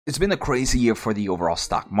It's been a crazy year for the overall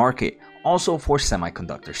stock market, also for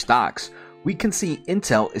semiconductor stocks. We can see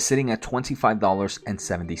Intel is sitting at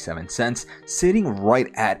 $25.77, sitting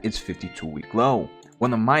right at its 52-week low.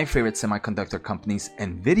 One of my favorite semiconductor companies,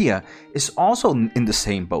 Nvidia, is also in the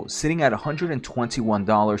same boat, sitting at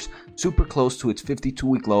 $121, super close to its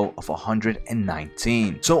 52-week low of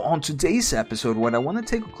 $119. So on today's episode, what I want to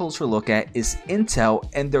take a closer look at is Intel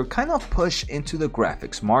and their kind of push into the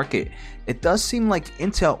graphics market. It does seem like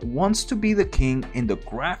Intel wants to be the king in the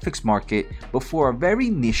graphics market, but for a very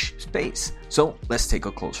niche space. So let's take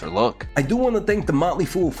a closer look. I do want to thank The Motley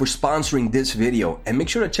Fool for sponsoring this video, and make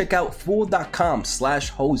sure to check out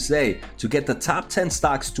fool.com/Jose to get the top 10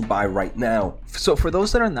 stocks to buy right now. So for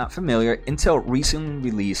those that are not familiar, Intel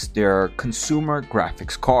recently released their consumer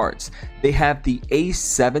graphics cards. They have the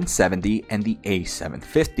A770 and the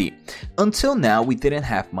A750. Until now, we didn't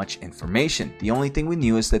have much information. The only thing we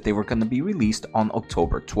knew is that they were going to be released on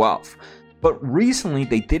October 12th. But recently,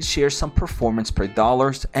 they did share some performance per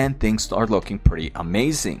dollars, and things are looking pretty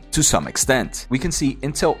amazing to some extent. We can see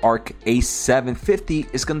Intel Arc A750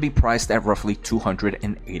 is going to be priced at roughly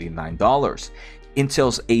 $289.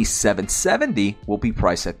 Intel's A770 will be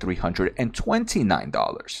priced at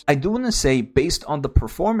 $329. I do want to say, based on the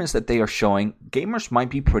performance that they are showing, gamers might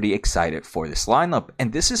be pretty excited for this lineup,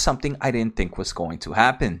 and this is something I didn't think was going to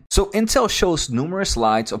happen. So Intel shows numerous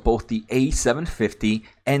slides of both the A750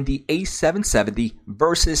 and the A770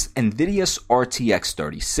 versus Nvidia's RTX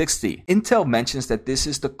 3060. Intel mentions that this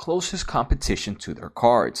is the closest competition to their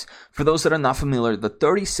cards. For those that are not familiar, the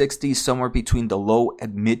 3060 is somewhere between the low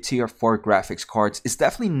and mid-tier for graphics cards. It's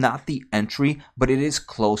definitely not the entry, but it is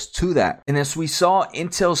close to that. And as we saw,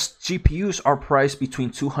 Intel's GPUs are priced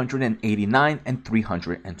between $289 and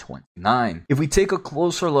 $329. If we take a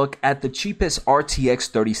closer look at the cheapest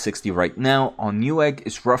RTX 3060 right now on Newegg,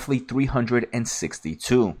 is roughly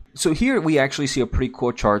 $362. So here we actually see a pretty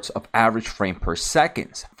cool charts of average frame per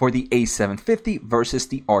second for the A750 versus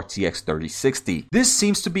the RTX 3060. This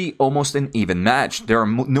seems to be almost an even match. There are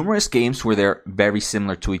numerous games where they're very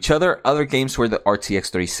similar to each other, other games where the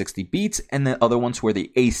RTX 3060 beats, and then other ones where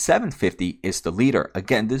the A750 is the leader.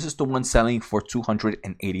 Again, this is the one selling for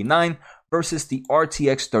 $289 versus the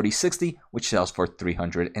RTX 3060, which sells for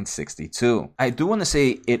 $362. I do want to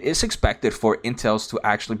say it is expected for Intel's to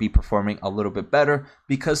actually be performing a little bit better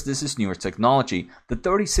because this is newer technology. The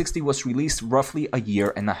 3060 was released roughly a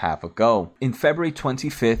year and a half ago, in February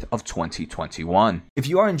 25th of 2021. If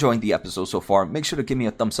you are enjoying the episode so far, make sure to give me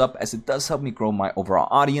a thumbs up, as it does help me grow my overall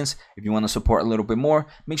audience. If you want to support a little bit more,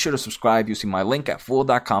 make sure to subscribe using my link at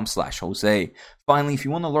fool.com/Jose. Finally, if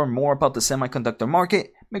you want to learn more about the semiconductor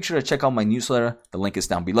market, make sure to check out my newsletter. The link is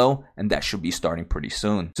down below, and that should be starting pretty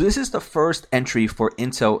soon. So this is the first entry for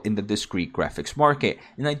Intel in the discrete graphics market,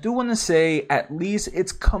 and I do want to say at least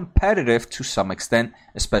it's competitive to some extent,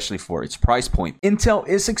 especially for its price point. Intel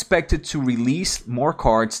is expected to release more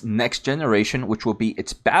cards next generation, which will be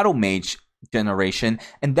its Battle Mage generation,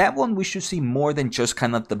 and that one we should see more than just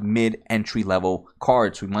kind of the mid-entry level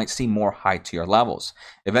cards. We might see more high tier levels.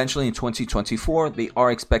 Eventually in 2024, they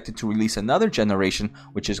are expected to release another generation,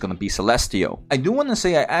 which is going to be Celestio. I do want to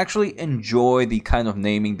say I actually enjoy the kind of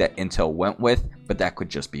naming that Intel went with, but that could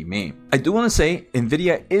just be me. I do want to say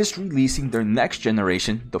Nvidia is releasing their next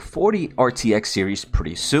generation, the 40 RTX series,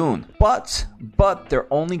 pretty soon, but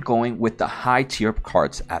they're only going with the high tier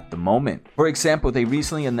cards at the moment. For example, they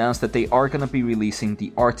recently announced that they are going to be releasing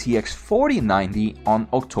the RTX 4090 on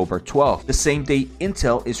October 12th, the same day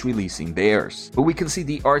Intel is releasing theirs. But we can see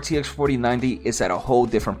the RTX 4090 is at a whole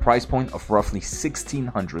different price point of roughly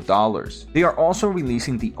 $1,600. They are also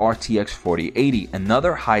releasing the RTX 4080,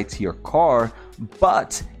 another high tier card,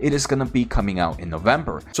 but it is going to be coming out in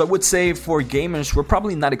November. So I would say for gamers, we're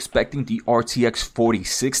probably not expecting the RTX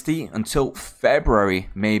 4060 until February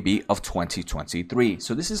maybe of 2023.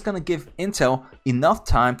 So this is going to give Intel enough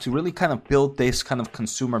time to really kind of build this kind of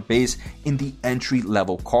consumer base in the entry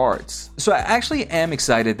level cards. So I actually am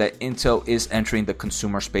excited that Intel is entering the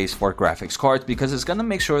consumer space for graphics cards, because it's going to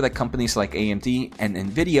make sure that companies like AMD and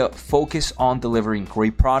Nvidia focus on delivering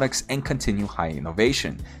great products and continue high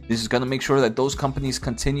innovation. This is going to make sure that those companies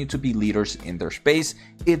continue to be leaders in their space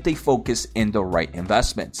if they focus in the right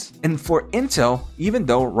investments. And for Intel, even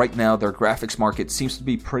though right now their graphics market seems to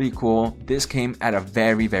be pretty cool, this came at a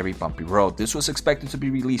very bumpy road. This was expected to be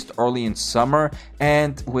released early in summer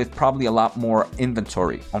and with probably a lot more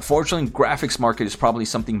inventory. Unfortunately, graphics market is probably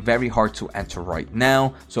something very hard to enter right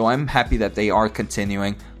now, so I'm happy that they are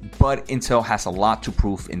continuing, but Intel has a lot to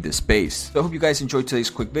prove in this space. So I hope you guys enjoyed today's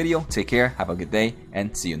quick video. Take care, have a good day,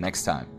 and see you next time.